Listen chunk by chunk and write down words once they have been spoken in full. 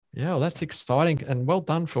Yeah, well, that's exciting and well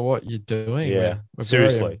done for what you're doing. Yeah, We're very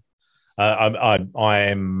seriously. I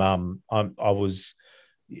am. I was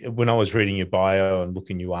when I was reading your bio and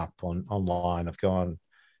looking you up on online. I've gone.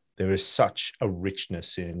 There is such a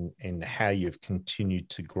richness in how you've continued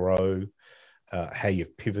to grow, how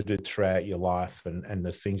you've pivoted throughout your life, and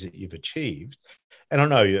the things that you've achieved. And I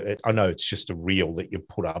know it's just a reel that you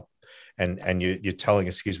put up, and you're telling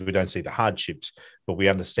us because we don't see the hardships, but we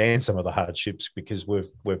understand some of the hardships because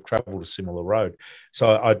we've travelled a similar road. So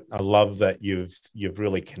I love that you've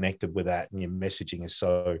really connected with that, and your messaging is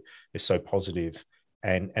so positive,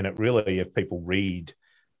 and it really, if people read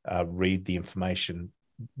the information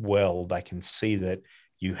well, they can see that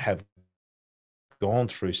you have gone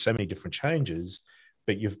through so many different changes,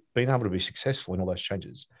 but you've been able to be successful in all those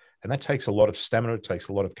changes. And that takes a lot of stamina, it takes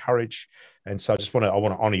a lot of courage. And so I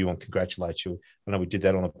want to honor you and congratulate you. I know we did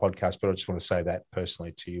that on the podcast, but I just want to say that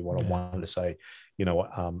personally to you. What I yeah. wanted to say,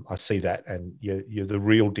 I see that, and you're the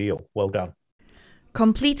real deal. Well done.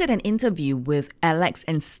 Completed an interview with Alex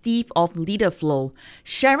and Steve of LeaderFlow,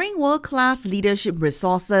 sharing world-class leadership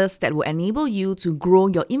resources that will enable you to grow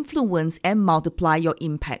your influence and multiply your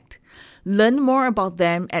impact. Learn more about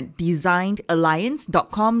them at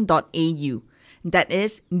designedalliance.com.au. That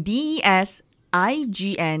is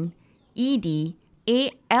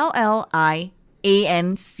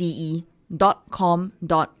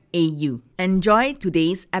DESIGNEDALLIANCE.com.au. Enjoy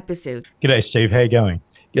today's episode. G'day, Steve. How you going?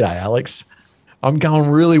 G'day, Alex. I'm going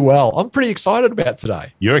really well. I'm pretty excited about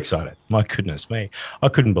today. You're excited. My goodness me. I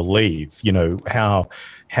couldn't believe,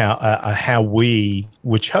 how we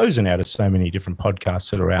were chosen out of so many different podcasts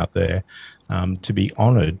that are out there, to be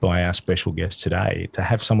honored by our special guest today, to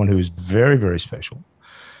have someone who is very, very special,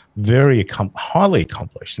 highly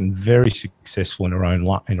accomplished, and very successful in her own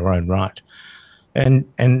right.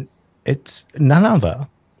 And it's none other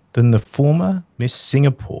than the former Miss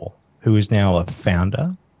Singapore, who is now a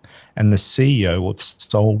founder and the CEO of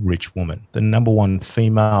Soul Rich Woman, the #1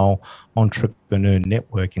 female entrepreneur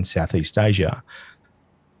network in Southeast Asia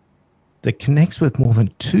that connects with more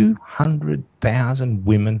than 200,000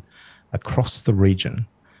 women across the region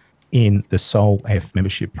in the Soul F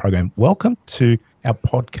membership program. Welcome to our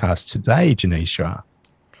podcast today, Janisha.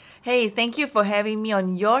 Hey, thank you for having me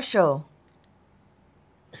on your show.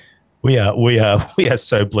 We are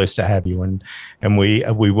so blessed to have you, and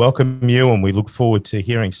we welcome you, and we look forward to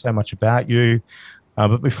hearing so much about you.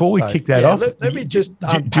 But before we kick that off, let me just do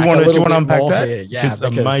you want to unpack that? Here. Yeah, because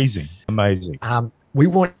amazing. We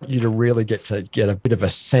want you to really get a bit of a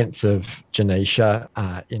sense of Janisha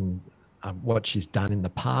in what she's done in the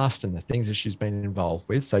past and the things that she's been involved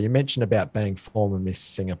with. So you mentioned about being former Miss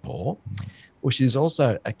Singapore. Well, she's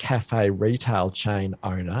also a cafe retail chain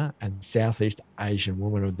owner and Southeast Asian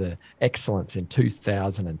Woman of the Excellence in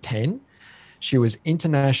 2010. She was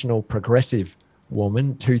International Progressive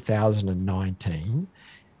Woman 2019.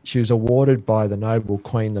 She was awarded by the Noble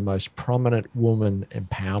Queen the most prominent woman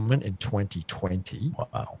empowerment in 2020.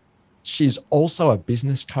 Wow. She's also a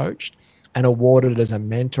business coach and awarded as a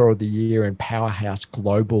Mentor of the Year in Powerhouse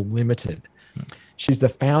Global Limited. She's the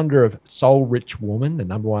founder of Soul Rich Woman, the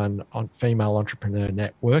 #1 female entrepreneur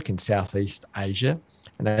network in Southeast Asia.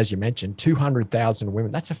 And as you mentioned, 200,000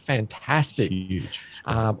 women. That's a fantastic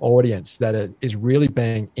audience that is really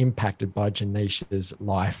being impacted by Janisha's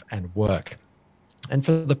life and work. And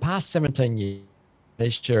for the past 17 years,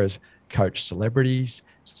 Janisha has coached celebrities,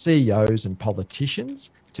 CEOs, and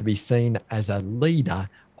politicians to be seen as a leader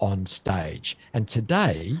on stage. And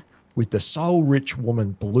today, with the Soul Rich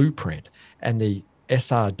Woman Blueprint and the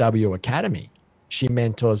SRW Academy, she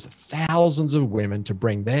mentors thousands of women to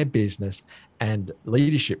bring their business and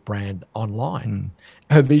leadership brand online.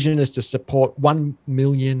 Her vision is to support 1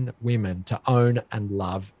 million women to own and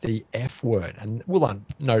love the F word. And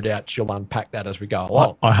no doubt she'll unpack that as we go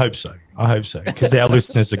along. I hope so. Because our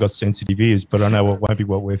listeners have got sensitive ears, but I know it won't be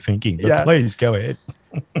what we're thinking. But please go ahead.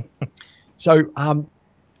 So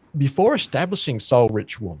before establishing Soul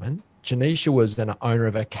Rich Woman, Janisha was an owner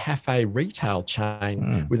of a cafe retail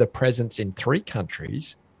chain with a presence in 3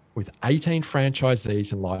 countries with 18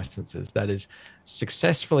 franchisees and licenses that is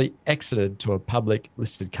successfully exited to a public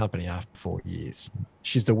listed company after 4 years.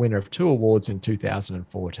 She's the winner of 2 awards in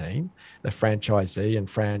 2014, the Franchisee and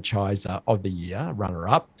Franchiser of the Year,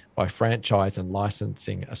 runner-up by Franchise and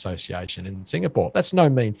Licensing Association in Singapore. That's no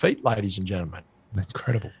mean feat, ladies and gentlemen. That's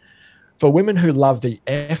incredible. For women who love the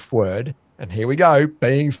F word, and here we go,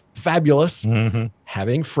 being fabulous,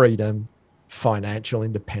 having freedom, financial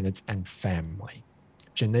independence, and family.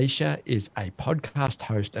 Janisha is a podcast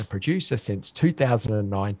host and producer since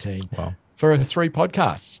 2019 for her 3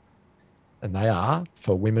 podcasts. and they are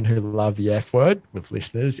for women who love the F word, with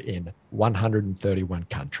listeners in 131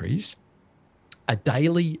 countries, a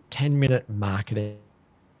daily 10-minute marketing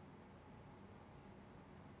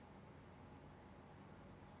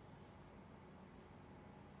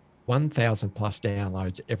 1,000 plus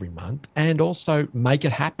downloads every month, and also Make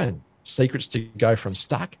It Happen, secrets to go from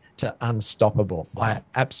stuck to unstoppable. I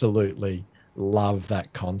absolutely love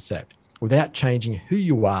that concept. Without changing who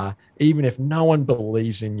you are, even if no one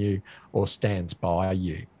believes in you or stands by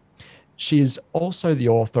you. She is also the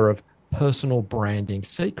author of Personal Branding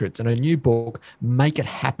Secrets and her new book, Make It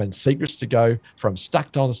Happen, secrets to go from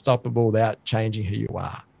stuck to unstoppable without changing who you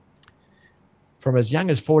are. From as young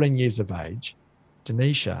as 14 years of age,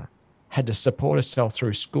 Janisha had to support herself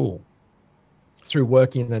through school, through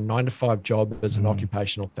working in a 9-to-5 job as an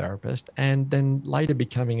occupational therapist, and then later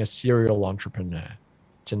becoming a serial entrepreneur.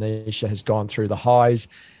 Janisha has gone through the highs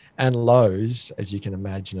and lows, as you can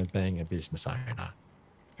imagine, of being a business owner.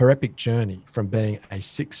 Her epic journey from being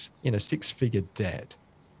in a six-figure debt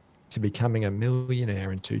to becoming a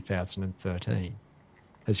millionaire in 2013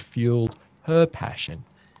 has fueled her passion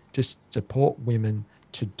to support women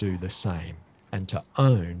to do the same and to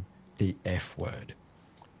own the F word.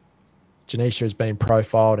 Janisha has been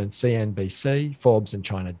profiled in CNBC, Forbes, and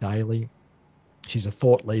China Daily. She's a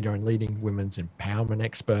thought leader and leading women's empowerment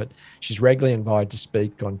expert. She's regularly invited to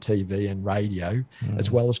speak on TV and radio, as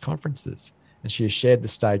well as conferences. And she has shared the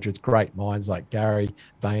stage with great minds like Gary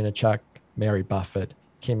Vaynerchuk, Mary Buffett,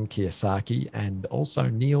 Kim Kiyosaki, and also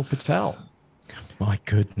Neil Patel. My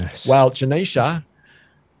goodness. Well, Janisha,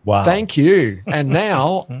 wow. Thank you. And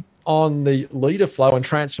now on the Leader Flow and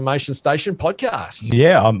Transformation Station podcast.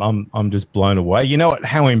 Yeah, I'm just blown away. You know what?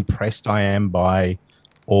 How impressed I am by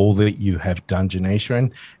all that you have done,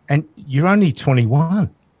 Janisha, and you're only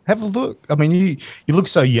 21. Have a look. I mean, you look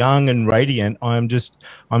so young and radiant. I'm just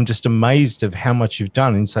amazed of how much you've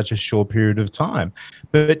done in such a short period of time.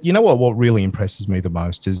 But you know what really impresses me the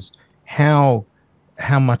most is how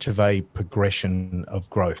much of a progression of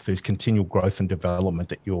growth, there's continual growth and development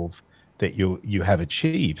that you have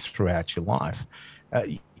achieved throughout your life.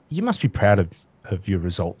 You must be proud of your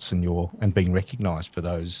results and being recognized for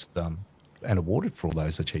those and awarded for all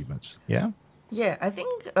those achievements. Yeah. Yeah, I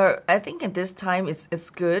think at this time it's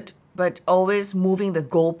good, but always moving the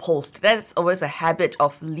goalpost. That's always a habit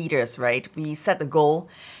of leaders, right? We set the goal,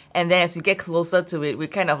 and then as we get closer to it, we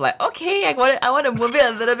kind of like, okay, I want to move it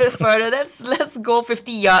a little bit further. Let's go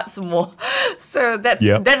 50 yards more. So that's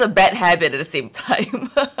a bad habit at the same time.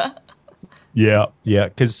 Yeah,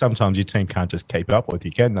 because sometimes your team can't just keep up with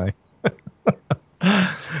you, can they?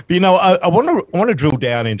 But, I want to drill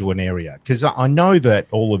down into an area, because I know that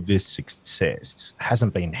all of this success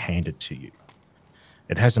hasn't been handed to you.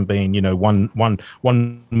 It hasn't been,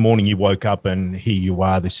 one morning you woke up and here you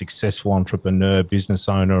are, the successful entrepreneur, business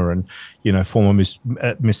owner, and, former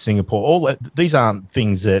Miss Singapore. All that, these aren't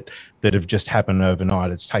things that have just happened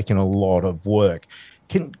overnight. It's taken a lot of work.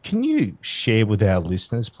 Can you share with our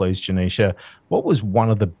listeners, please, Janisha, what was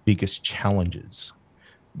one of the biggest challenges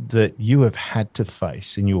that you have had to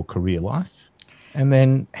face in your career life? And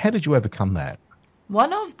then how did you overcome that?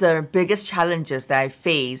 One of the biggest challenges that I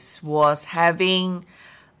faced was having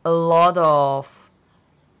a lot of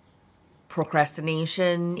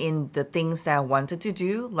procrastination in the things that I wanted to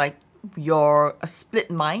do, like a split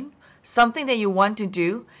mind, something that you want to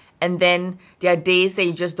do, and then there are days that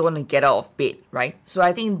you just don't want to get out of bed, right? So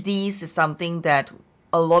I think this is something that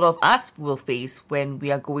a lot of us will face when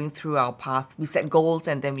we are going through our path. We set goals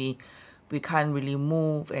and then we can't really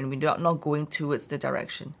move, and we're not going towards the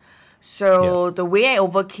direction. So the way I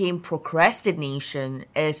overcame procrastination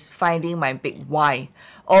is finding my big why.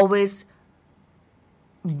 Always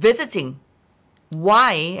visiting.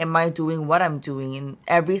 Why am I doing what I'm doing in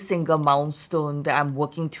every single milestone that I'm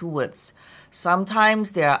working towards?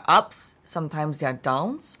 Sometimes there are ups, sometimes there are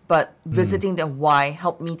downs, but visiting the why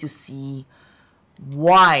helped me to see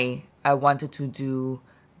why I wanted to do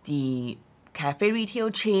the cafe retail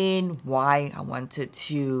chain, why I wanted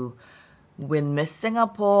to win Miss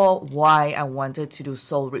Singapore, why I wanted to do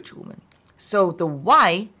Soul Rich Woman. So the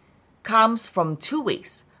why comes from two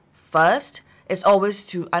ways. First is always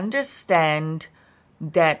to understand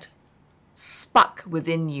that spark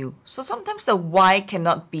within you. So sometimes the why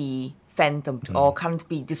cannot be phantomed or can't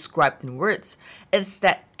be described in words. It's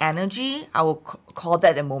that energy, I will call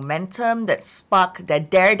that the momentum, that spark, that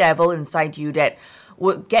daredevil inside you that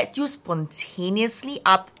would get you spontaneously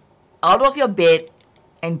up out of your bed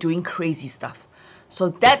and doing crazy stuff. So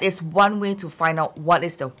that is one way to find out what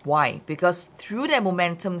is the why, because through that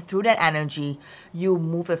momentum, through that energy, you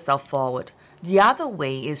move yourself forward. The other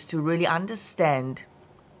way is to really understand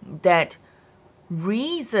that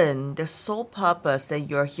reason, the sole purpose that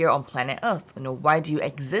you're here on planet Earth. Why do you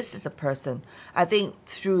exist as a person? I think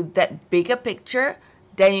through that bigger picture,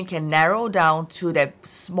 then you can narrow down to that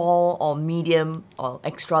small or medium or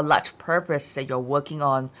extra large purpose that you're working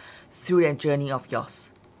on through that journey of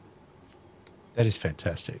yours. That is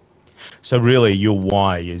fantastic. So really your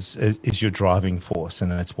why is your driving force,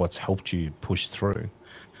 and that's what's helped you push through.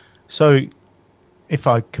 So if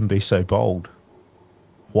I can be so bold,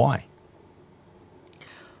 why?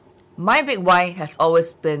 My big why has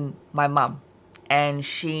always been my mom, and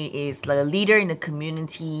she is like a leader in the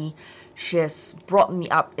community. She has brought me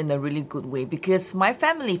up in a really good way because my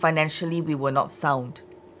family financially, we were not sound.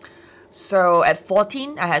 So at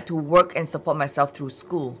 14, I had to work and support myself through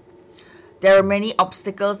school. There are many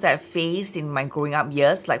obstacles that I faced in my growing up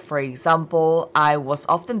years. Like, for example, I was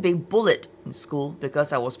often being bullied in school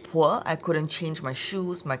because I was poor. I couldn't change my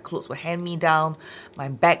shoes. My clothes were hand-me-down. My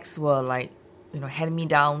bags were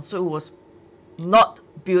hand-me-down. So it was not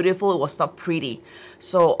beautiful. It was not pretty.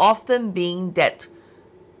 So often being that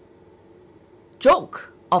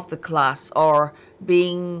joke of the class, or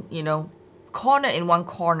being, cornered in one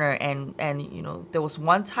corner. And there was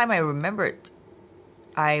one time I remembered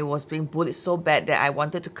I was being bullied so bad that I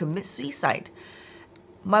wanted to commit suicide.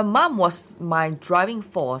 My mom was my driving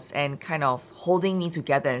force and kind of holding me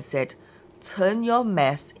together and said, turn your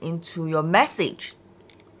mess into your message.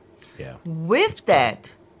 Yeah. With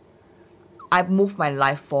that, I moved my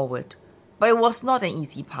life forward. But it was not an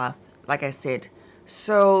easy path, like I said.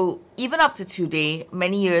 So even up to today,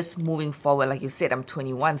 many years moving forward, like you said, I'm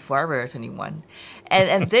 21, forever 21. And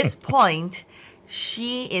at this point,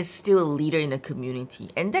 she is still a leader in the community.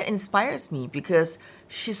 And that inspires me because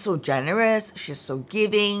she's so generous, she's so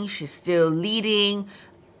giving, she's still leading.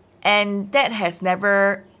 And that has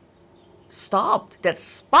never stopped. That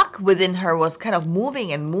spark within her was kind of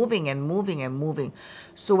moving and moving and moving and moving.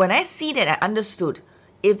 So when I see that, I understood,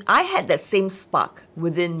 if I had that same spark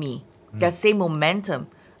within me, that same momentum,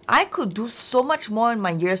 I could do so much more in my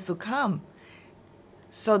years to come.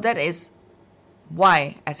 So that is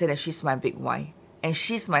why I said that she's my big why. And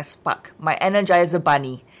she's my spark, my energizer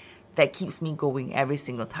bunny that keeps me going every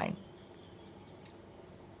single time.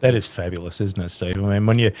 That is fabulous, isn't it, Steve? I mean,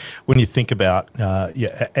 when you think about,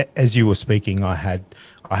 as you were speaking, I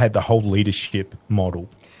had the whole leadership model.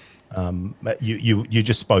 You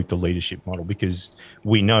just spoke the leadership model, because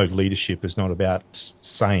we know leadership is not about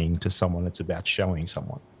saying to someone; it's about showing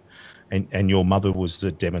someone. And your mother was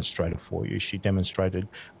a demonstrator for you. She demonstrated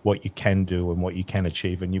what you can do and what you can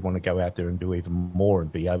achieve, and you want to go out there and do even more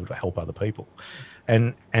and be able to help other people.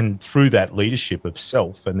 And through that leadership of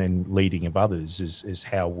self and then leading of others is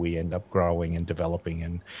how we end up growing and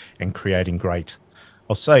developing and creating great,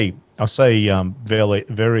 I'll say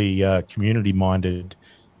very community-minded.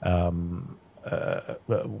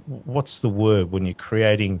 What's the word when you're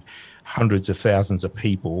creating hundreds of thousands of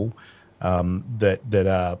people that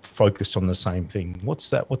are focused on the same thing? What's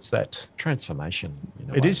that? Transformation.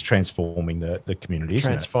 It is transforming the community,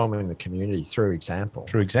 isn't it? Transforming the community through example.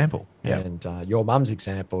 Yeah. And your mum's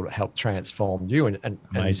example helped transform you. And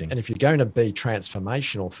amazing. And if you're going to be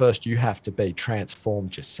transformational, first you have to be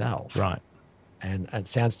transformed yourself. Right. And it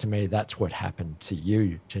sounds to me that's what happened to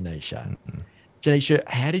you, Janisha. Mm-hmm. Janisha,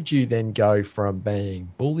 how did you then go from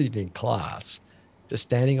being bullied in class to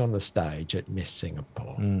standing on the stage at Miss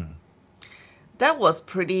Singapore? That was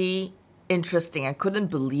pretty interesting. I couldn't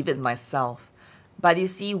believe it myself. But you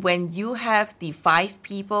see, when you have the 5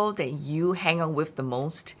 people that you hang out with the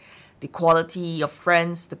most, the quality of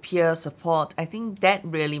friends, the peer support, I think that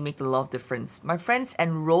really made a lot of difference. My friends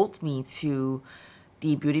enrolled me to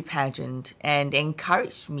the beauty pageant and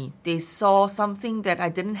encouraged me. They saw something that I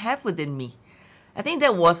didn't have within me. I think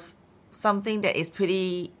that was something that is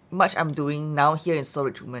pretty much I'm doing now here in Soul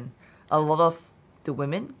Rich Woman. A lot of the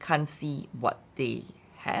women can't see what they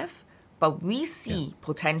have, but we see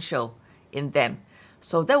potential in them.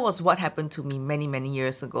 So that was what happened to me many, many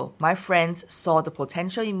years ago. My friends saw the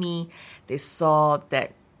potential in me. They saw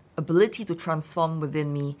that ability to transform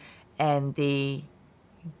within me, and they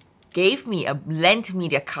lent me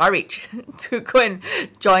their courage to go and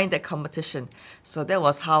join the competition. So that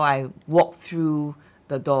was how I walked through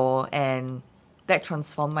the door, and that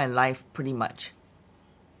transformed my life pretty much.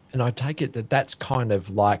 And I take it that that's kind of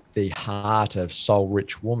like the heart of Soul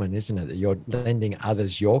Rich Woman, isn't it? That you're lending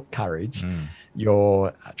others your courage.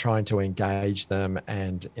 You're trying to engage them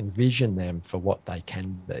and envision them for what they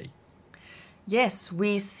can be. Yes,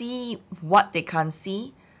 we see what they can't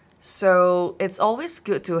see. So it's always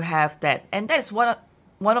good to have that. And that's one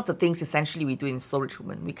of the things essentially we do in Soul Rich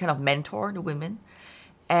Woman. We kind of mentor the women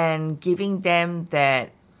and giving them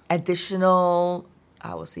that additional,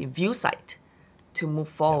 I would say, view sight to move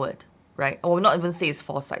forward, right? Or not even say it's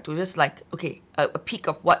foresight. We're just like, okay, a peek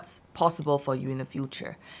of what's possible for you in the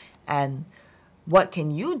future. And what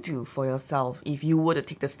can you do for yourself if you were to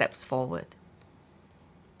take the steps forward?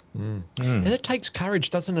 And it takes courage,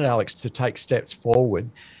 doesn't it, Alex, to take steps forward.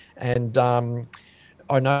 And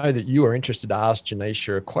I know that you were interested to ask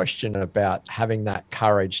Janisha a question about having that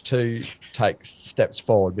courage to take steps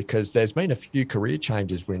forward, because there's been a few career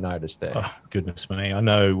changes we noticed there. Oh, goodness me. I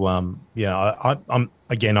know.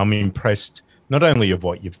 I'm impressed not only of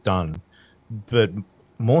what you've done, but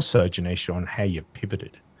more so, Janisha, on how you've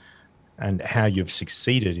pivoted and how you've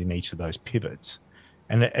succeeded in each of those pivots.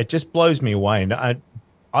 And it just blows me away. And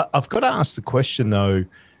I've got to ask the question, though,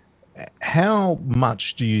 how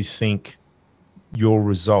much do you think your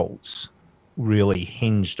results really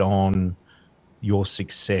hinged on your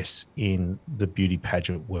success in the beauty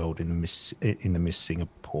pageant world, in the Miss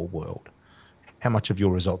Singapore world? How much of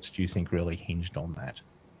your results do you think really hinged on that?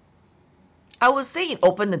 I would say it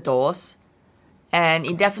opened the doors, and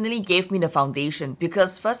it definitely gave me the foundation,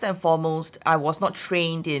 because first and foremost, I was not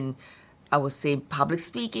trained in, I would say, public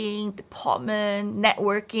speaking, deportment,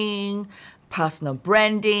 networking, personal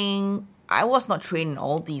branding. I was not trained in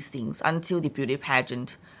all these things until the beauty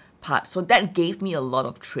pageant part. So that gave me a lot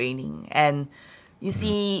of training. And you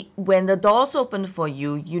see, when the doors open for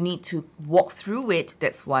you, you need to walk through it.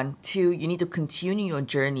 That's one. Two, you need to continue your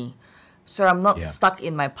journey. So I'm not stuck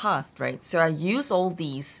in my past, right? So I use all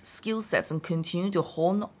these skill sets and continue to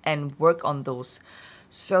hone and work on those.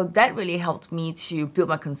 So that really helped me to build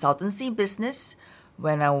my consultancy business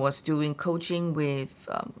when I was doing coaching with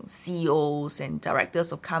CEOs and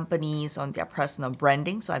directors of companies on their personal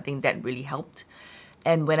branding. So I think that really helped.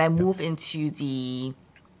 And when I moved into the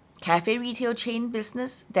cafe retail chain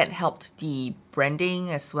business, that helped the branding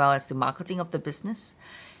as well as the marketing of the business.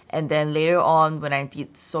 And then later on, when I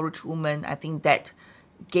did Soul Rich Woman, I think that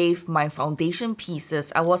gave my foundation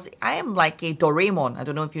pieces. I am like a Doraemon. I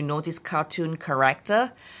don't know if you know this cartoon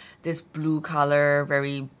character, this blue color,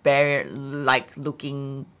 very bear-like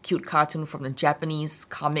looking cute cartoon from the Japanese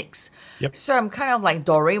comics. Yep. So I'm kind of like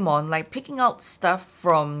Doraemon, like picking out stuff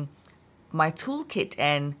from my toolkit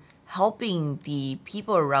and helping the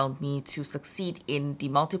people around me to succeed in the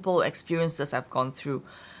multiple experiences I've gone through.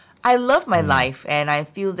 I love my life, and I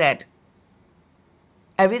feel that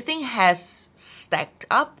everything has stacked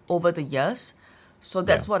up over the years. So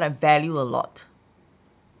that's what I value a lot.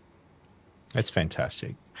 That's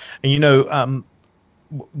fantastic. And, you know,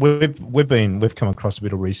 we've come across a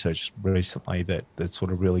bit of research recently that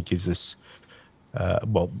sort of really gives us,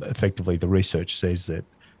 effectively the research says that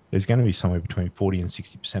there's going to be somewhere between 40 and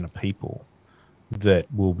 60% of people that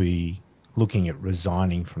will be looking at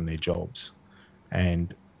resigning from their jobs.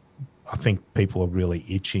 And I think people are really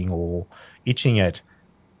itching at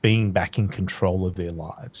being back in control of their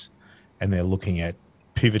lives. And they're looking at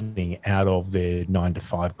pivoting out of their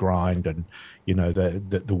 9-to-5 grind. And, you know,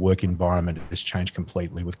 the work environment has changed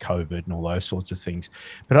completely with COVID and all those sorts of things.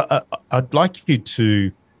 But I'd like you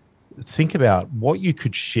to think about what you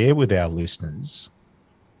could share with our listeners,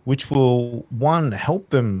 which will, one, help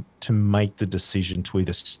them to make the decision to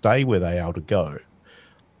either stay where they are to go,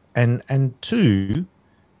 and two,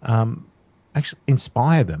 actually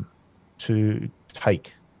inspire them to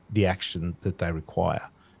take the action that they require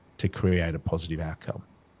to create a positive outcome.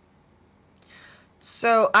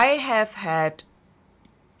 So I have had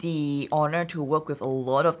the honor to work with a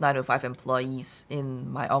lot of 9-to-5 employees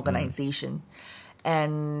in my organization.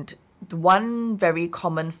 And the one very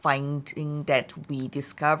common finding that we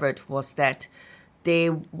discovered was that they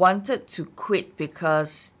wanted to quit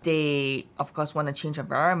because they, of course, want to change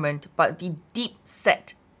environment, but the deep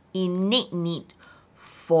set innate need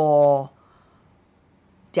for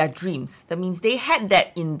their dreams. That means they had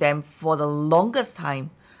that in them for the longest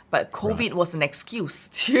time, but COVID was an excuse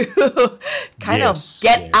to kind of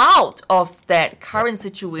get out of that current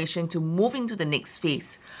situation to move into the next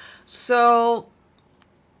phase. So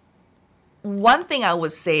one thing I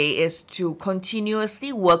would say is to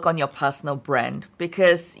continuously work on your personal brand,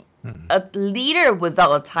 because a leader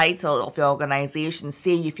without a title of your organization,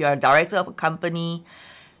 say if you're a director of a company,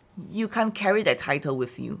 you can't carry that title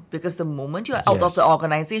with you, because the moment you're out of the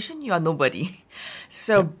organization, you are nobody.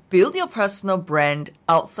 So build your personal brand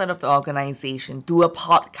outside of the organization. Do a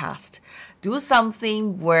podcast. Do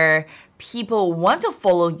something where people want to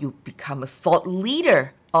follow you. Become a thought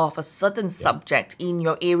leader of a certain subject in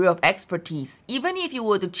your area of expertise. Even if you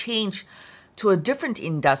were to change to a different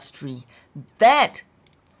industry, that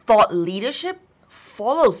thought leadership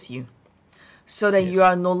follows you, so that you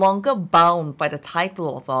are no longer bound by the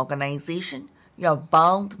title of the organization. you are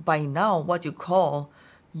bound by now what you call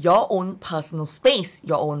your own personal space,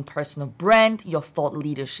 your own personal brand, your thought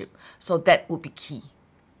leadership. So that would be key.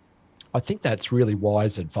 I think that's really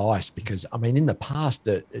wise advice because, I mean, in the past,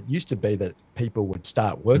 it used to be that people would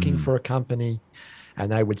start working for a company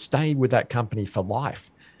and they would stay with that company for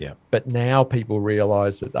life. Yeah. But now people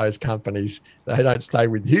realize that those companies, they don't stay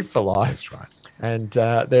with you for life. That's right. And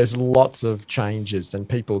there's lots of changes and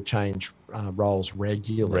people change roles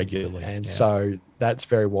regularly. And so that's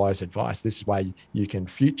very wise advice. This way you can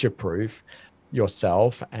future-proof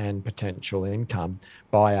yourself and potential income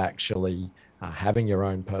by actually having your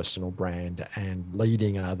own personal brand and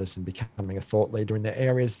leading others and becoming a thought leader in the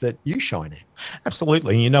areas that you shine in.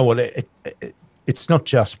 Absolutely. And you know what? It's not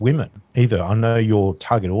just women either. I know your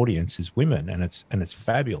target audience is women, and it's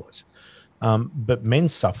fabulous. But men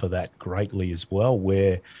suffer that greatly as well,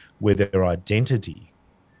 where their identity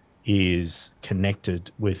is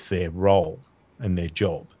connected with their role and their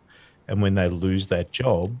job. And when they lose that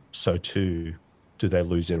job, so too do they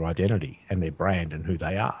lose their identity and their brand and who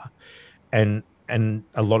they are. And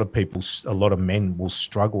a lot of men will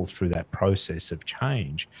struggle through that process of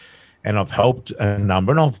change. And I've helped a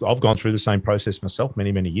number, and I've gone through the same process myself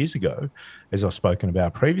many, many years ago, as I've spoken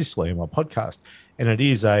about previously in my podcast. And it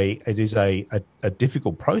is a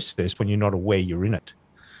difficult process when you're not aware you're in it.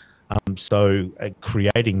 So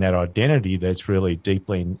creating that identity that's really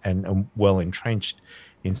deeply and well entrenched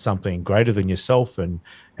in something greater than yourself and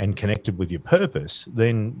connected with your purpose,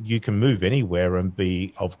 then you can move anywhere and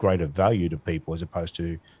be of greater value to people as opposed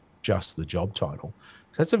to just the job title.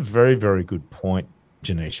 So that's a very, very good point,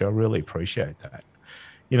 Janisha. I really appreciate that.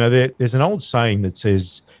 You know, there's an old saying that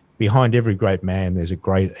says, behind every great man, there's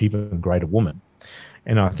even greater woman.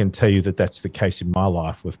 And I can tell you that that's the case in my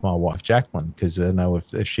life with my wife, Jacqueline, because I know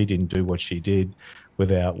if she didn't do what she did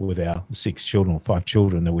with our 6 children or 5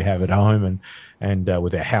 children that we have at home and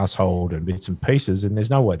with our household and bits and pieces, and there's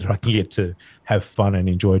no way that I can get to have fun and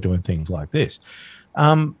enjoy doing things like this.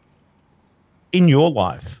 In your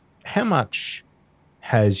life, how much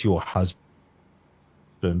has your husband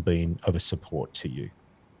been of a support to you?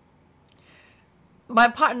 My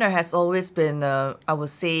partner has always been, I would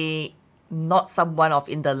say, not someone of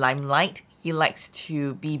in the limelight. He likes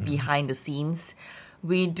to be behind the scenes.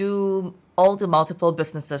 We do all the multiple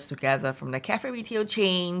businesses together, from the cafe retail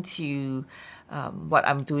chain to what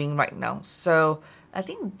I'm doing right now. So I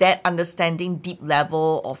think that understanding, deep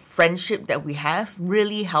level of friendship that we have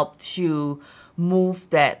really helped to move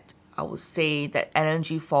that, I would say, that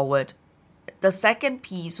energy forward. The second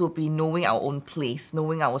piece will be knowing our own place,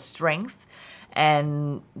 knowing our strength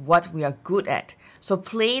and what we are good at. So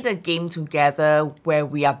play the game together where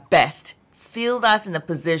we are best. Field us in the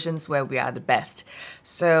positions where we are the best.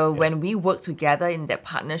 So when we work together in that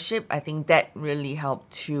partnership, I think that really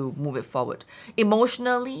helped to move it forward.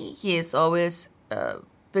 Emotionally, he is always,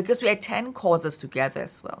 because we attend courses together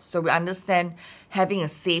as well. So we understand having a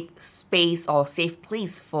safe space or safe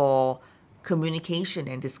place for communication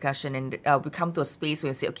and discussion, and we come to a space where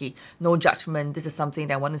we say, okay, no judgment, this is something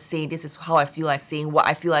that I want to say, this is how I feel like saying what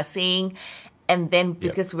I feel like saying. And then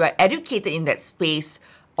because we are educated in that space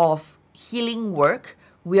of healing work,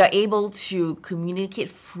 we are able to communicate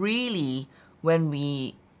freely when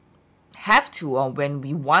we have to or when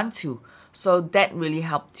we want to. So that really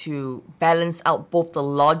helped to balance out both the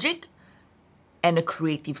logic and the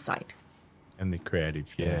creative side. And the creative,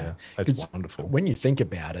 that's wonderful. When you think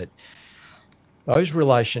about it, those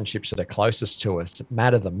relationships that are closest to us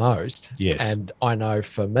matter the most. Yes. And I know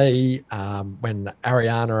for me, when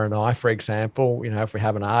Ariana and I, for example, if we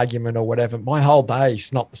have an argument or whatever, my whole day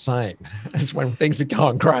is not the same as when things are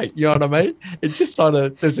going great. You know what I mean? It just sort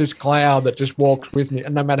of, there's this cloud that just walks with me.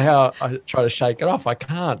 And no matter how I try to shake it off, I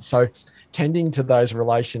can't. So tending to those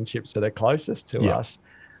relationships that are closest to us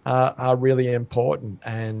are really important.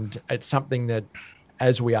 And it's something that,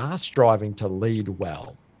 as we are striving to lead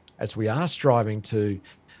well, as we are striving to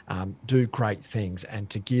do great things and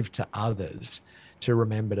to give to others, to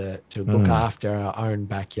remember to look after our own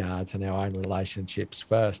backyards and our own relationships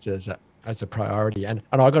first as a priority. And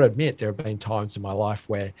I got to admit, there have been times in my life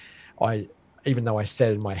where even though I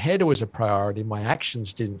said in my head it was a priority, my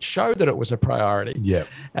actions didn't show that it was a priority. Yeah.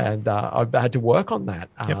 And I've had to work on that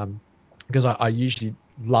because I usually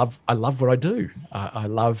love what I do. I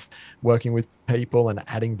love working with people and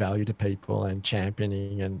adding value to people and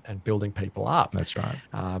championing and building people up. That's right.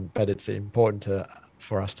 But it's important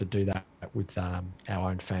for us to do that with our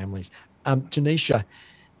own families. Janisha,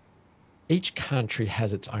 each country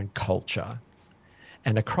has its own culture.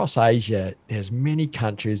 And across Asia, there's many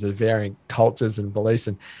countries of varying cultures and beliefs.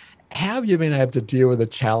 And how have you been able to deal with the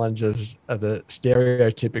challenges of the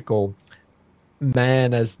stereotypical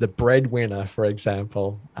man as the breadwinner, for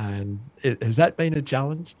example. And has that been a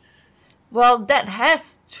challenge? Well, that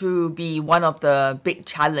has to be one of the big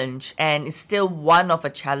challenge, and it's still one of a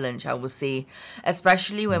challenge, I would say,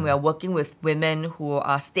 especially when we are working with women who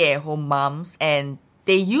are stay-at-home moms and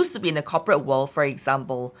they used to be in the corporate world, for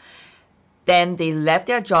example. Then they left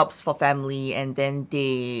their jobs for family and then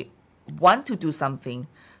they want to do something.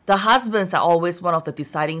 The husbands are always one of the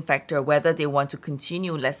deciding factor whether they want to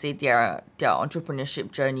continue, let's say, their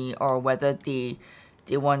entrepreneurship journey, or whether they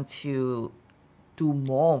want to do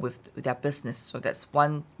more with their business. So that's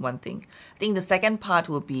one thing. I think the second part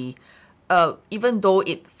will be, even though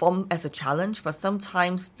it formed as a challenge, but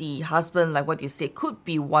sometimes the husband, like what you say, could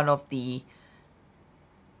be one of the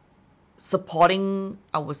supporting,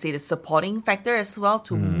 I would say, the supporting factor as well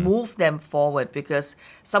to move them forward, because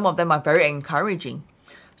some of them are very encouraging.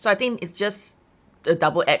 So I think it's just a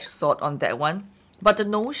double-edged sword on that one. But the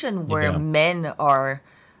notion where men are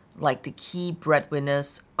like the key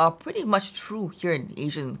breadwinners are pretty much true here in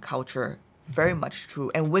Asian culture, very much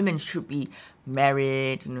true. And women should be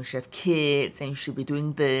married, should have kids, and should be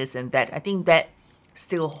doing this and that. I think that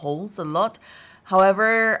still holds a lot.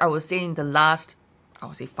 However, I would say in the last,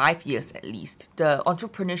 5 years at least, the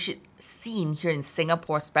entrepreneurship scene here in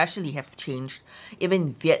Singapore especially have changed.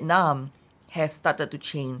 Even Vietnam has started to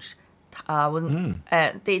change. They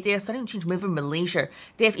are starting to change. Even Malaysia,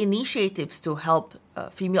 they have initiatives to help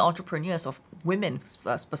female entrepreneurs, of women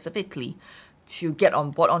specifically, to get on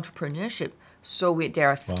board entrepreneurship. So there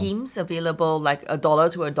are schemes available, like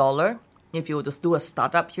 $1 to $1 if you were to do a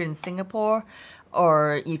startup here in Singapore,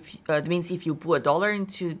 or if it means if you put $1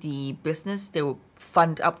 into the business, they will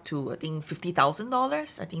fund up to, I think,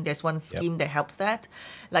 $50,000. I think there's one scheme that helps that.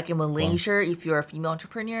 Like in Malaysia, if you're a female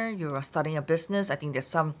entrepreneur, you're starting a business, I think there's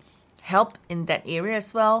some help in that area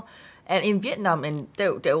as well. And in Vietnam, and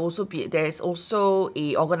there's also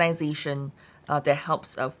a organization that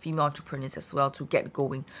helps female entrepreneurs as well to get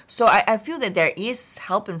going. So I feel that there is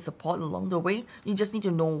help and support along the way. You just need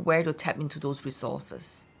to know where to tap into those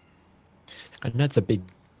resources. And that's a big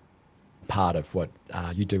part of what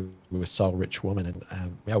you do with Soul Rich Woman.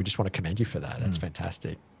 And we just want to commend you for that. That's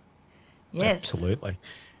fantastic. Yes, absolutely.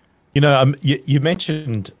 You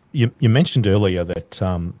mentioned earlier that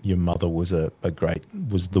your mother was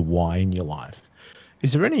was the why in your life.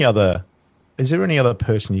 Is there any other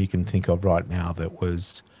person you can think of right now that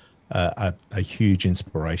was a huge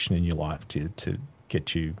inspiration in your life to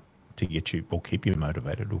get you or keep you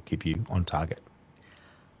motivated or keep you on target?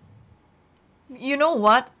 You know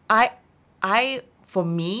what? For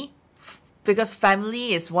me, because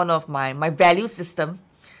family is one of my value system.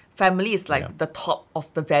 Family is like the top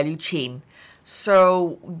of the value chain.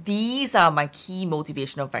 So these are my key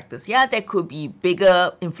motivational factors. Yeah, there could be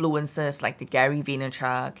bigger influencers like the Gary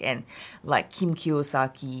Vaynerchuk and like Kim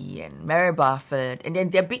Kiyosaki and Mary Buffett. And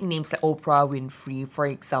then there are big names like Oprah Winfrey, for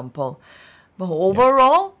example. But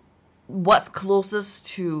overall, what's closest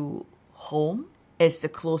to home is the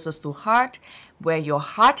closest to heart. Where your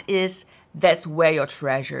heart is, that's where your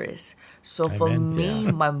treasure is. So for me,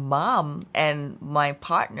 my mom and my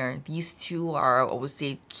partner, these two are, I would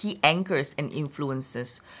say, key anchors and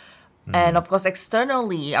influences. And of course,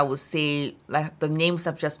 externally, I would say, like the names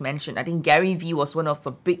I've just mentioned, I think Gary Vee was one of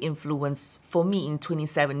a big influence for me in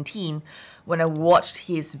 2017 when I watched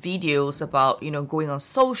his videos about, going on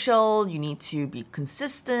social, you need to be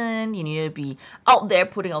consistent, you need to be out there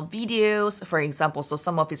putting out videos, for example. So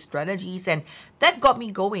some of his strategies, and that got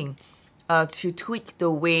me going to tweak the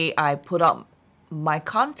way I put out my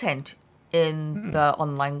content in the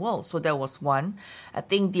online world. So that was one. I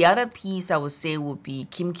think the other piece I would say would be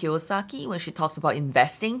Kim Kiyosaki when she talks about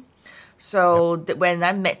investing. So when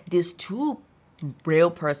I met these two real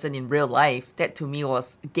person in real life, that to me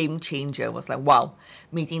was a game changer. It was like, wow,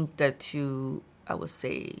 meeting the two, I would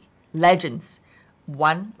say, legends.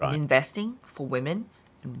 One in investing for women,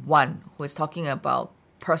 and one who is talking about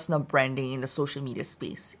personal branding in the social media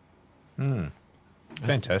space.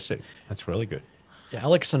 Fantastic. That's really good. Yeah,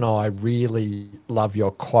 Alex and I really love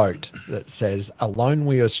your quote that says, "Alone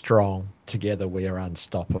we are strong, together we are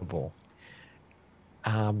unstoppable."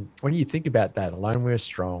 When you think about that, alone we are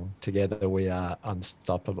strong, together we are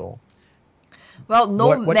unstoppable. Well,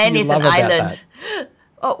 what man is an island.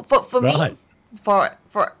 Oh, for me,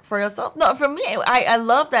 for yourself? No, for me, I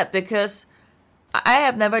love that because I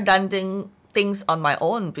have never done things on my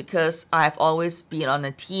own, because I've always been on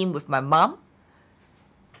a team with my mom.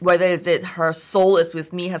 Whether it's her soul is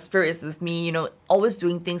with me, her spirit is with me, always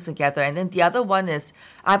doing things together. And then the other one is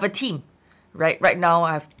I have a team, right? Right now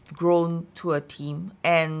I've grown to a team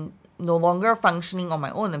and no longer functioning on my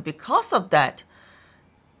own. And because of that,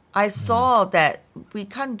 I saw that we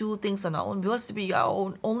can't do things on our own because we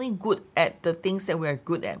are only good at the things that we're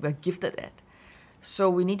good at, we're gifted at. So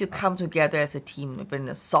we need to come together as a team. In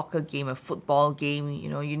a soccer game, a football game,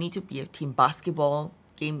 you need to be a team. Basketball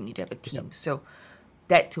game, you need to have a team. Yep. So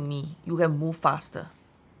that to me, you can move faster.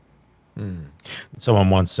 Someone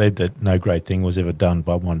once said that no great thing was ever done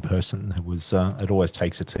by one person. It always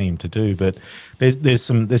takes a team to do. But there's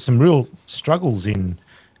some real struggles in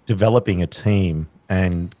developing a team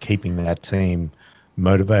and keeping that team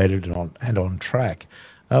motivated and on track.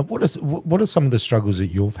 What are some of the struggles that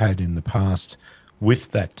you've had in the past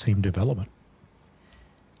with that team development?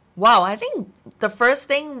 Wow, I think the first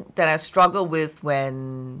thing that I struggle with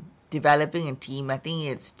when developing a team, I think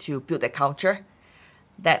it's to build that culture.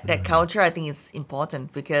 That culture, I think, is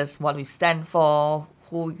important because what we stand for,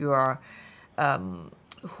 who you are,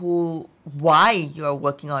 why you are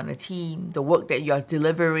working on a team, the work that you are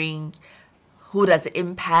delivering, who does it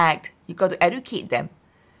impact. You got to educate them.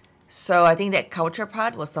 So I think that culture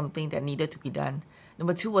part was something that needed to be done.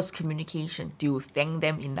 Number 2 was communication. Do you thank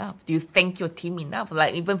them enough? Do you thank your team enough?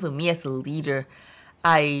 Like even for me as a leader,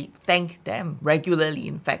 I thank them regularly.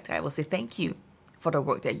 In fact, I will say thank you for the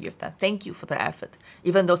work that you've done. Thank you for the effort.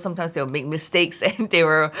 Even though sometimes they'll make mistakes and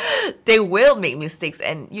they will make mistakes,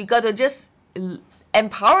 and you got to just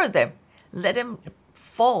empower them, let them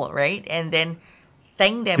fall, right? And then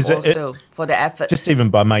thank them also for the effort. Just even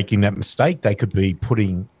by making that mistake, they could be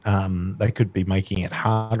making it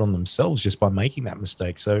hard on themselves just by making that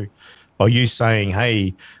mistake. So by you saying,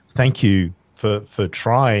 hey, thank you for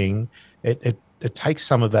trying, it takes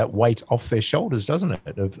some of that weight off their shoulders, doesn't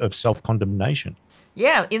it, of self-condemnation?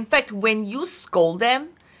 Yeah. In fact, when you scold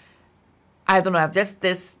them, I don't know, I've just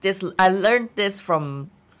I learned this from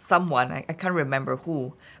someone, I can't remember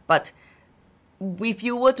who, but if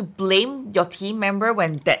you were to blame your team member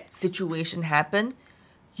when that situation happened,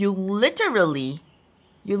 you literally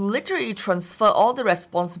transfer all the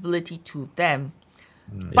responsibility to them.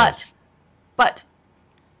 Yes. But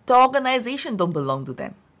the organization don't belong to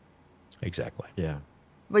them. Exactly. Yeah.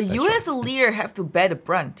 But you as a leader have to bear the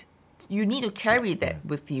brunt. You need to carry that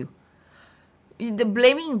with you. The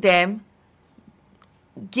blaming them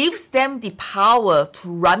gives them the power to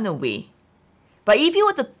run away. But if you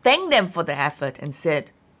were to thank them for the effort and said,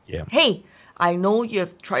 hey, I know you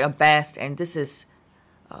have tried your best and this is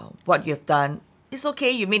what you have done. It's okay,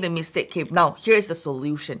 you made a mistake. Okay, now here's the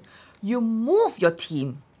solution. You move your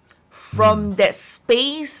team from that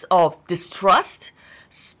space of distrust,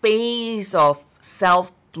 space of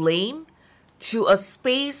self-blame, to a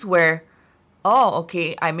space where, oh,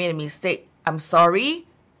 okay, I made a mistake. I'm sorry.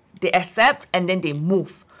 They accept and then they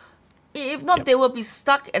move. If not, they will be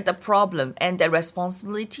stuck at the problem, and that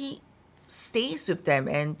responsibility stays with them,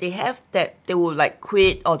 and they will like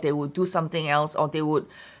quit, or they will do something else, or they would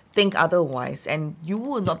think otherwise, and you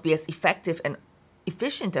will not be as effective and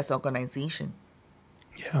efficient as an organization.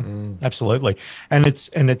 Yeah, absolutely. And it's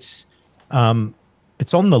on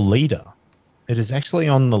the leader. It is actually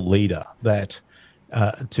on the leader that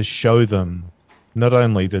to show them not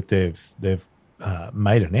only that they've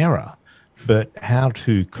made an error, but how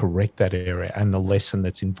to correct that error and the lesson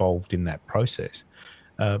that's involved in that process,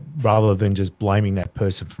 rather than just blaming that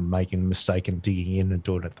person for making a mistake and digging in and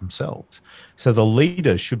doing it themselves. So the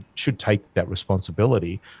leader should take that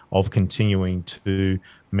responsibility of continuing to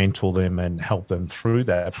mentor them and help them through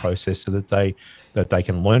that process so that they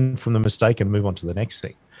can learn from the mistake and move on to the next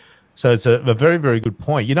thing. So it's a very, very good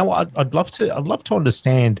point. You know what? I'd love to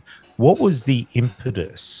understand, what was the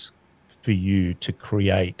impetus for you to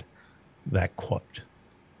create that quote?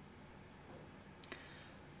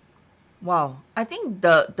 Wow. I think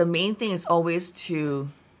the main thing is always to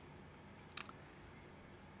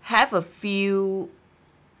have a few,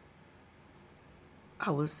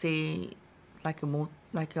 I would say, like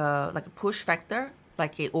a push factor,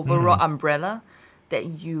 like a overall umbrella that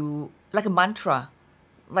you, like a mantra,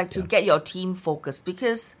 like to get your team focused.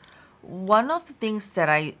 Because one of the things that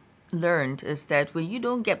I learned is that when you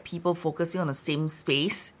don't get people focusing on the same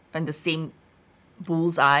space and the same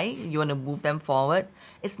bullseye, you want to move them forward,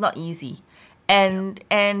 it's not easy. And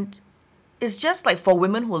it's just like for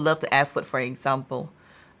women who love the effort, for example,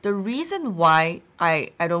 the reason why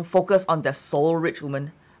I don't focus on the soul rich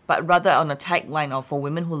woman, but rather on a tagline of for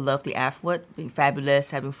women who love the effort, being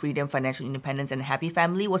fabulous, having freedom, financial independence, and a happy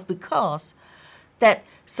family, was because that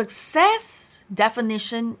success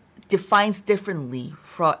definition defines differently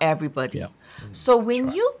for everybody. Yeah. So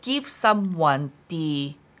when you give someone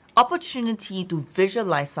the opportunity to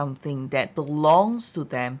visualize something that belongs to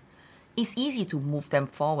them, it's easy to move them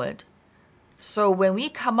forward. So when we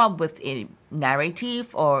come up with a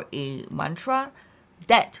narrative or a mantra,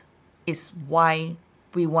 that is why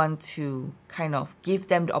we want to kind of give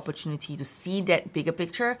them the opportunity to see that bigger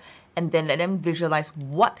picture and then let them visualize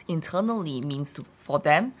what internally means for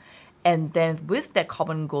them. And then with that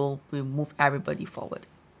common goal, we move everybody forward.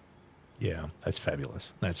 Yeah, that's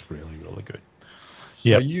fabulous. That's really, really good.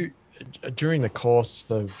 So you, during the course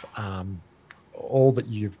of all that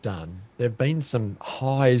you've done, there have been some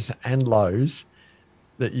highs and lows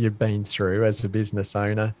that you've been through as a business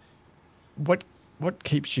owner. What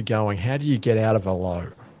keeps you going? How do you get out of a low?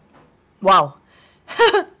 Wow.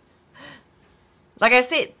 Like I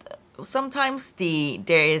said, sometimes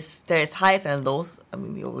there is highs and lows. I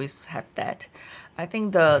mean, we always have that. I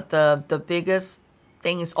think the biggest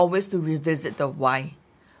thing is always to revisit the why.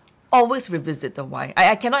 Always revisit the why.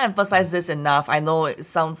 I cannot emphasize this enough. I know it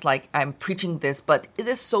sounds like I'm preaching this, but it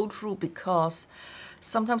is so true, because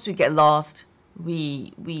sometimes we get lost.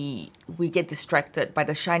 We get distracted by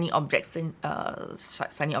the shiny object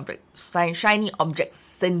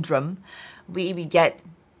syndrome. We get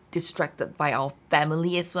distracted by our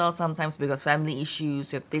family as well sometimes, because family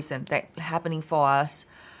issues, with this and that happening for us.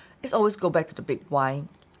 Let's always go back to the big why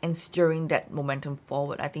and steering that momentum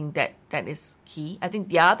forward. I think that is key. I think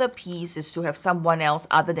the other piece is to have someone else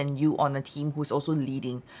other than you on the team who's also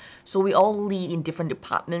leading. So we all lead in different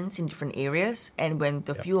departments, in different areas. And when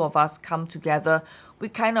the few of us come together, we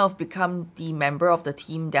kind of become the member of the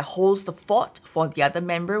team that holds the fort for the other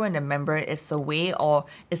member when the member is away or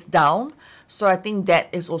is down. So I think that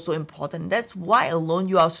is also important. That's why alone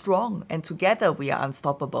you are strong, and together we are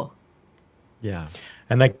unstoppable. Yeah.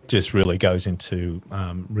 And that just really goes into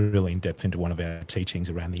really in depth into one of our teachings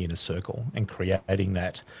around the inner circle, and creating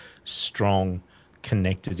that strong,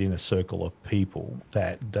 connected inner circle of people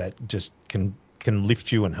that just can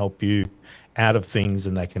lift you and help you out of things,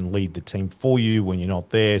 and they can lead the team for you when you're not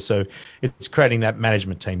there. So it's creating that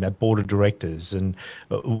management team, that board of directors, and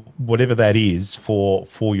whatever that is for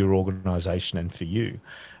your organisation and for you.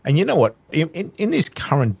 And you know what? In this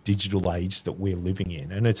current digital age that we're living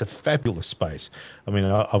in, and it's a fabulous space. I mean,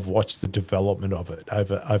 I've watched the development of it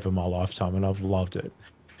over my lifetime, and I've loved it.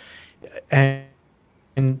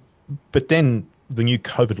 But then the new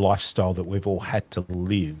COVID lifestyle that we've all had to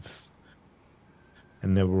live,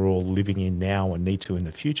 and that we're all living in now and need to in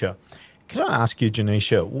the future. Can I ask you,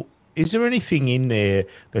 Janisha, is there anything in there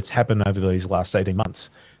that's happened over these last 18 months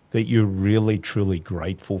that you're really, truly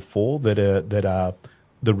grateful for, that are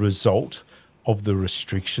the result of the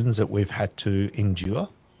restrictions that we've had to endure?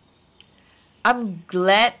 I'm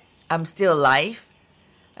glad I'm still alive.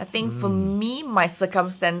 I think for me, my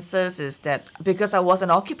circumstances is that because I was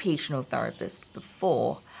an occupational therapist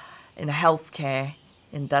before in the healthcare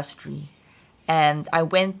industry, and I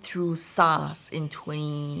went through SARS in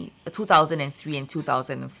 2003 and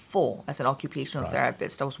 2004 as an occupational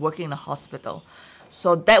therapist. I was working in a hospital.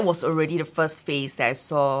 So that was already the first phase that I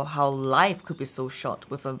saw how life could be so short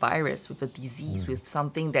with a virus, with a disease, with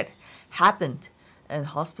something that happened in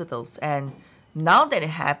hospitals. And now that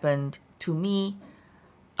it happened, to me,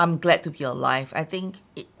 I'm glad to be alive. I think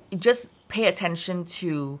it just pay attention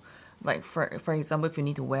to, like, for example, if you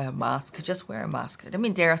need to wear a mask, just wear a mask. I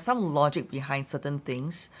mean, there are some logic behind certain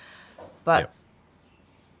things, but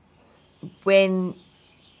when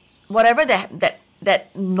whatever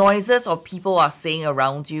that noises or people are saying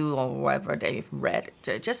around you or whatever that you've read,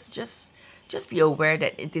 just be aware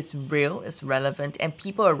that it is real, it's relevant, and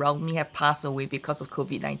people around me have passed away because of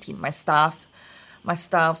COVID-19. My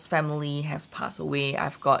staff's family has passed away.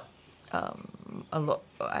 I've got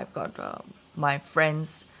my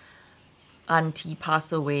friend's auntie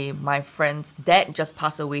passed away. My friend's dad just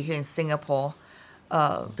passed away here in Singapore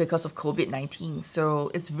because of COVID-19.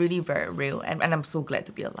 So it's really very real, and I'm so glad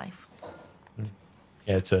to be alive.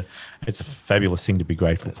 Yeah, it's a fabulous thing to be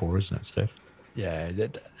grateful for, isn't it, Steph? Yeah,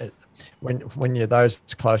 when you're those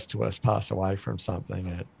close to us pass away from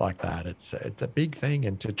something like that, it's a big thing,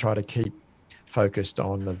 and to try to keep focused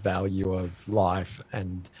on the value of life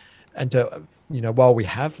and to, while we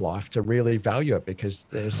have life, to really value it, because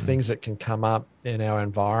there's things that can come up in our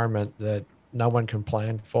environment that no one can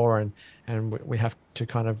plan for, and we have to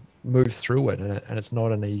kind of move through it, and it's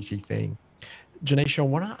not an easy thing. Janisha, I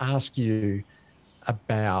want to ask you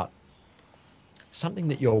about something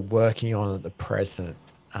that you're working on at the present,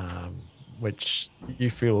 which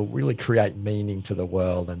you feel will really create meaning to the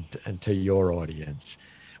world and to your audience.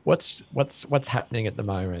 What's happening at the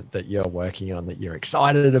moment that you're working on, that you're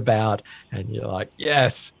excited about, and you're like,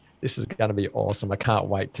 yes, this is going to be awesome, I can't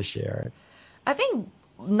wait to share it? I think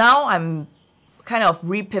now I'm kind of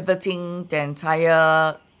repivoting the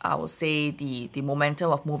entire, I would say, the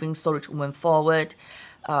momentum of moving Soul Rich Woman forward.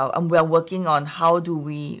 And we're working on how do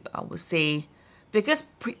we, I would say, because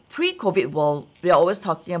pre-COVID world, we are always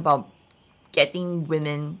talking about getting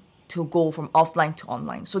women to go from offline to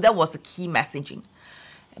online. So that was the key messaging.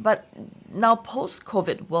 But now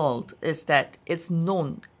post-COVID world is that it's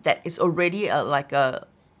known that it's already like a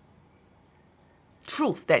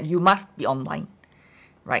truth that you must be online,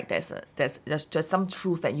 right? There's just some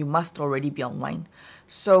truth that you must already be online.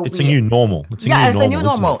 So it's a new normal. It's a new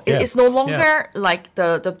normal. It's no longer like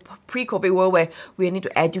the pre-COVID world where we need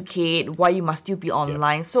to educate why you must still be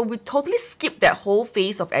online. Yeah. So we totally skipped that whole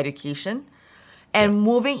phase of education and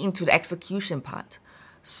moving into the execution part.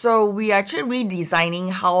 So we are actually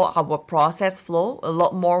redesigning how our process flow, a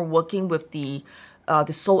lot more working with the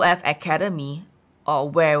Soul F Academy,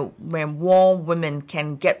 where more women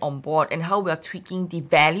can get on board, and how we are tweaking the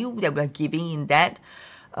value that we are giving in that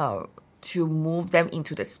to move them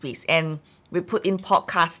into the space. And we put in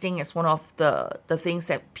podcasting as one of the things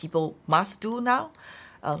that people must do now.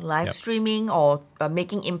 Live streaming or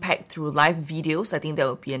making impact through live videos. I think that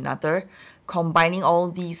would be another. Combining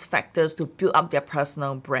all these factors to build up their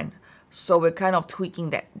personal brand. So we're kind of tweaking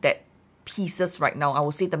that pieces right now. I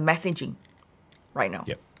would say the messaging right now.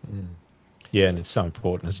 Yep. Yeah, and it's so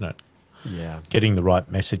important, isn't it? Yeah. Getting the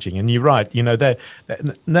right messaging. And you're right,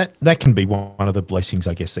 that can be one of the blessings,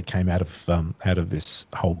 I guess, that came out of this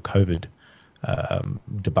whole COVID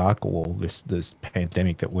debacle, or this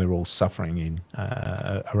pandemic that we're all suffering in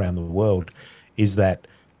around the world, is that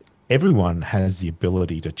everyone has the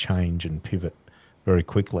ability to change and pivot very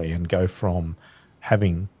quickly and go from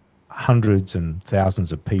having hundreds and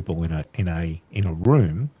thousands of people in a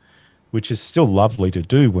room, which is still lovely to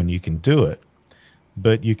do when you can do it,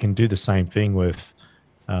 but you can do the same thing with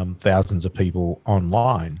thousands of people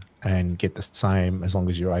online and get the same, as long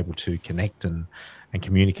as you're able to connect and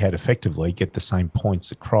communicate effectively, get the same points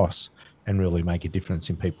across and really make a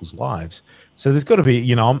difference in people's lives. So there's got to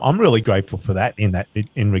be, I'm really grateful for that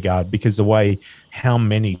in regard, because the way how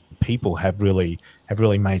many people have really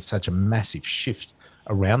made such a massive shift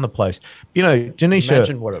around the place. Janisha,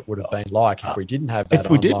 imagine what it would have been like if we didn't have that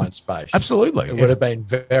online space. Absolutely. It would have been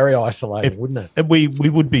very isolated, wouldn't it? We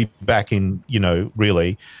would be back in,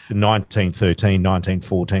 really the 1913,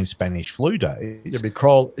 1914 Spanish flu days. You'd be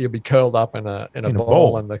curled up in a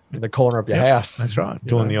ball in the corner of your house. That's right.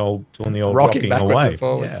 Doing the old rocking away. And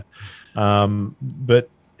forwards. Yeah. But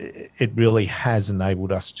it really has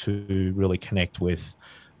enabled us to really connect with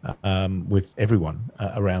everyone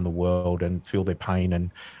around the world and feel their pain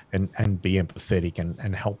and be empathetic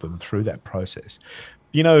and help them through that process.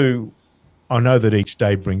 I know that each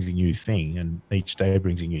day brings a new thing and each day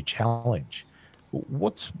brings a new challenge.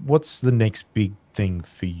 What's the next big thing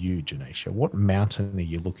for you, Janisha? What mountain are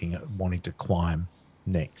you looking at wanting to climb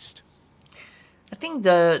next? I think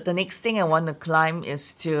the next thing I want to climb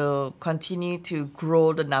is to continue to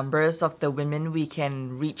grow the numbers of the women we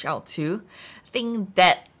can reach out to. I think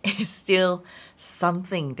that is still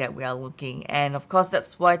something that we are looking. And of course,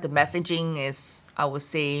 that's why the messaging is, I would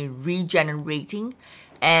say, regenerating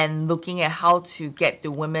and looking at how to get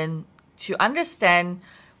the women to understand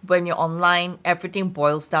when you're online, everything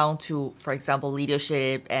boils down to, for example,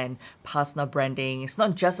 leadership and personal branding. It's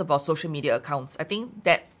not just about social media accounts. I think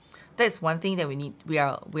that's one thing that we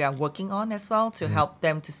are working on as well, to help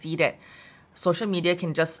them to see that social media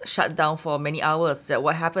can just shut down for many hours. That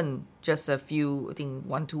what happened just I think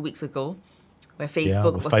 1-2 weeks ago, where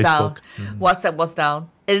Facebook was down, WhatsApp was down,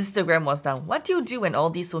 Instagram was down. What do you do when all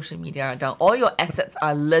these social media are down? All your assets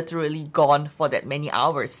are literally gone for that many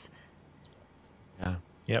hours. Yeah.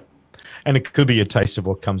 Yep. And it could be a taste of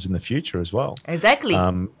what comes in the future as well. Exactly.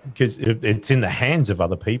 Because it's in the hands of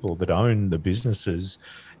other people that own the businesses.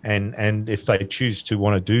 And if they choose to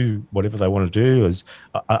want to do whatever they want to do, as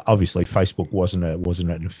obviously Facebook wasn't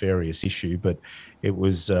a nefarious issue, but it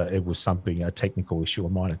was something, a technical issue, a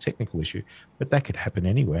minor technical issue, but that could happen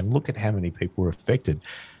anywhere. And look at how many people were affected.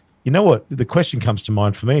 You know what? The question comes to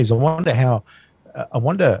mind for me is I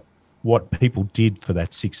wonder what people did for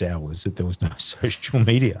that 6 hours that there was no social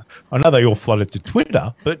media. I know they all flooded to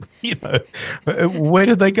Twitter, but where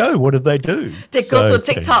did they go? What did they do? They go to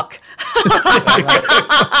TikTok.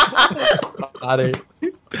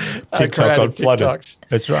 TikTok got flooded.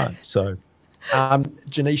 That's right. So,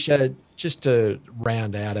 Janisha, just to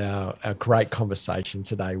round out our great conversation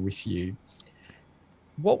today with you,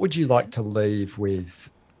 what would you like to leave with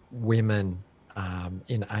women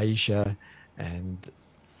in Asia, and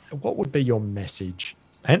what would be your message?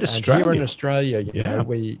 And Australia. Here in Australia,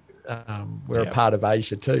 we're a part of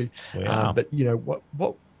Asia too. But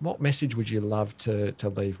what message would you love to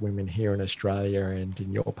leave women here in Australia and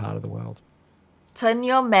in your part of the world? Turn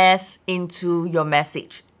your mess into your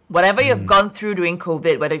message. Whatever you've gone through during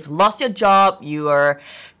COVID, whether you've lost your job, you are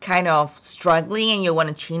kind of struggling and you want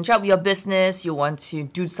to change up your business, you want to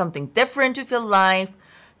do something different with your life,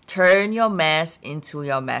 turn your mess into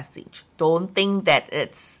your message. Don't think that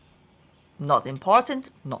it's not important,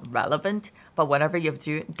 not relevant, but whatever you've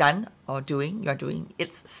done or doing, you're doing,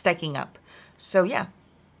 it's stacking up. So yeah,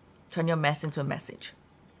 turn your mess into a message.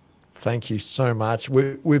 Thank you so much.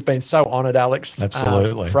 We've been so honoured, Alex,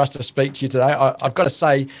 Absolutely. for us to speak to you today. I've got to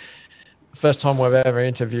say, first time we've ever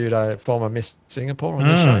interviewed a former Miss Singapore on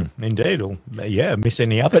the show. Indeed. Miss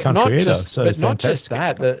any other country either. But not just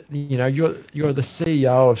that. You're the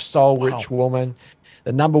CEO of Soul Rich Woman,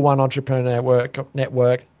 the #1 entrepreneur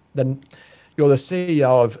network. You're the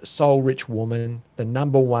CEO of Soul Rich Woman, the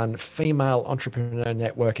 #1 female entrepreneur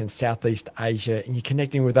network in Southeast Asia, and you're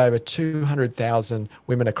connecting with over 200,000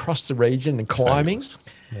 women across the region and climbing.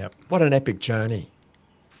 Yep. What an epic journey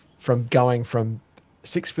from going from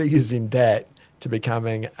 6 figures in debt to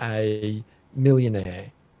becoming a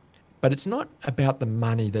millionaire. But it's not about the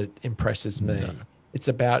money that impresses me. No. It's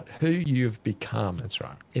about who you've become. That's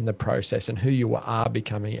right. In the process, and who you are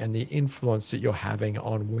becoming, and the influence that you're having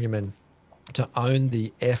on women to own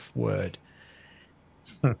the F word.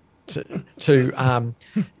 I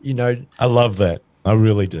love that. I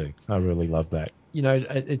really do. I really love that.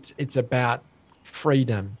 It's about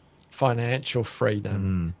freedom, financial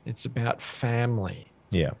freedom. It's about family.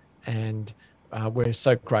 Yeah. And we're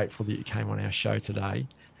so grateful that you came on our show today,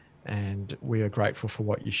 and we are grateful for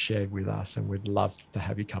what you shared with us, and we'd love to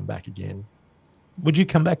have you come back again. Would you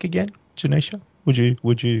come back again, Janisha? Would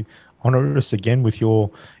you honor us again with your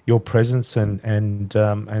presence and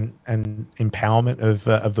empowerment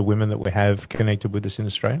of the women that we have connected with us in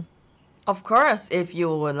Australia? Of course, if you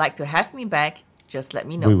would like to have me back, just let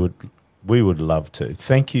me know. We would love to.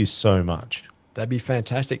 Thank you so much. That'd be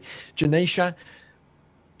fantastic. Janisha,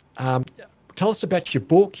 tell us about your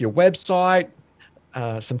book, your website,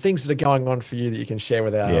 some things that are going on for you that you can share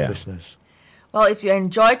with our listeners. Well, if you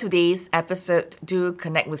enjoyed today's episode, do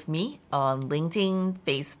connect with me on LinkedIn,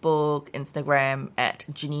 Facebook, Instagram at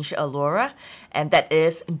Janisha Alluora. And that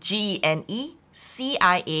is GNECIAALLUORE,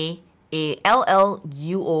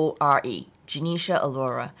 Janisha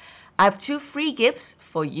Alluora. I have 2 free gifts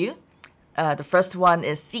for you. The first one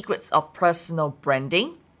is Secrets of Personal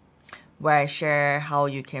Branding, where I share how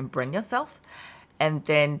you can brand yourself. And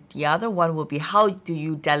then the other one will be how do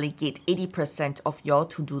you delegate 80% of your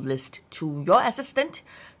to-do list to your assistant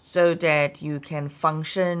so that you can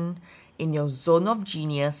function in your zone of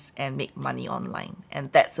genius and make money online.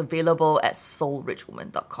 And that's available at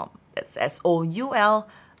soulrichwoman.com. That's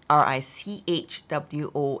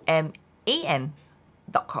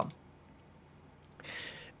SoulRichWoman.com.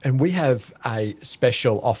 And we have a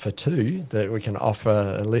special offer too that we can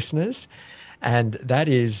offer listeners. And that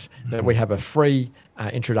is that we have a free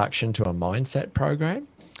introduction to a mindset program.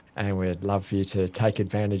 And we'd love for you to take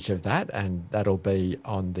advantage of that. And that'll be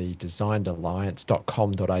on the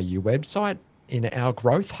designedalliance.com.au website in our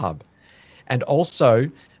growth hub. And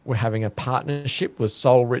also, we're having a partnership with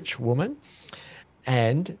Soul Rich Woman.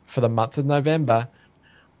 And for the month of November,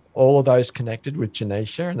 all of those connected with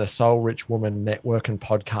Janisha and the Soul Rich Woman network and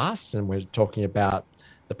podcasts. And we're talking about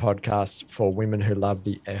the podcast for women who love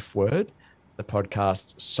the F word, the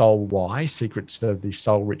podcast Soul Why, Secrets of the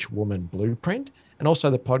Soul Rich Woman Blueprint, and also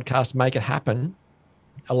the podcast Make It Happen,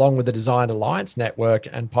 along with the Designed Alliance Network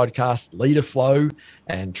and podcast Leader Flow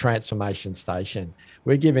and Transformation Station.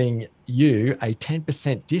 We're giving you a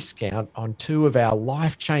 10% discount on 2 of our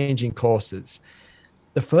life-changing courses.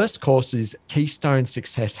 The first course is Keystone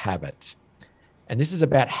Success Habits. And this is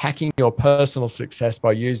about hacking your personal success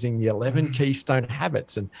by using the 11 keystone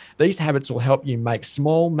habits. And these habits will help you make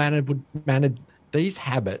small, manageable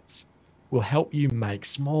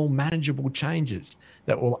changes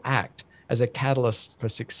that will act as a catalyst for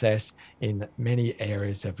success in many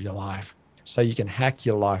areas of your life, so you can hack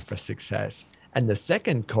your life for success. And the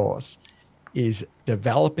second course is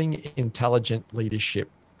Developing Intelligent Leadership,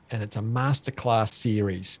 and it's a masterclass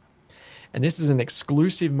series. And this is an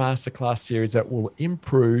exclusive masterclass series that will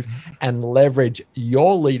improve and leverage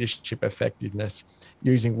your leadership effectiveness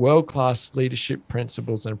using world-class leadership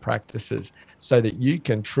principles and practices so that you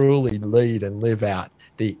can truly lead and live out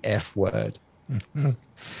the F word.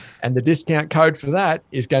 And the discount code for that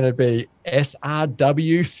is going to be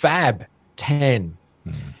SRWFAB10.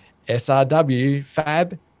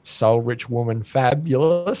 SRWFAB, Soul Rich Woman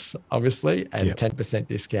Fabulous, obviously, and 10%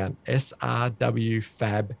 discount,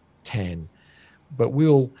 SRWFAB10. But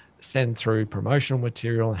we'll send through promotional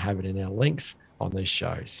material and have it in our links on these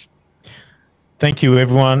shows. Thank you,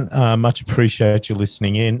 everyone. Much appreciate you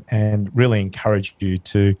listening in, and really encourage you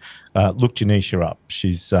to look Janisha up.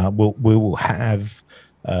 She's we will have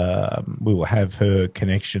her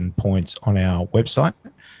connection points on our website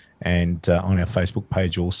and on our Facebook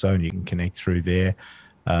page also, and you can connect through there.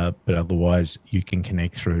 But otherwise, you can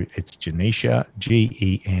connect through. It's Genecia,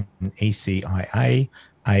 GENECIA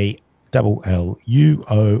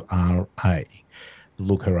ALLUORA.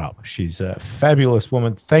 Look her up. She's a fabulous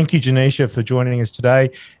woman. Thank you, Janisha, for joining us today.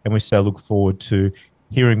 And we so look forward to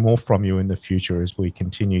hearing more from you in the future as we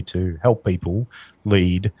continue to help people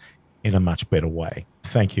lead in a much better way.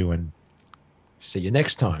 Thank you, and see you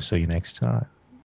next time. See you next time.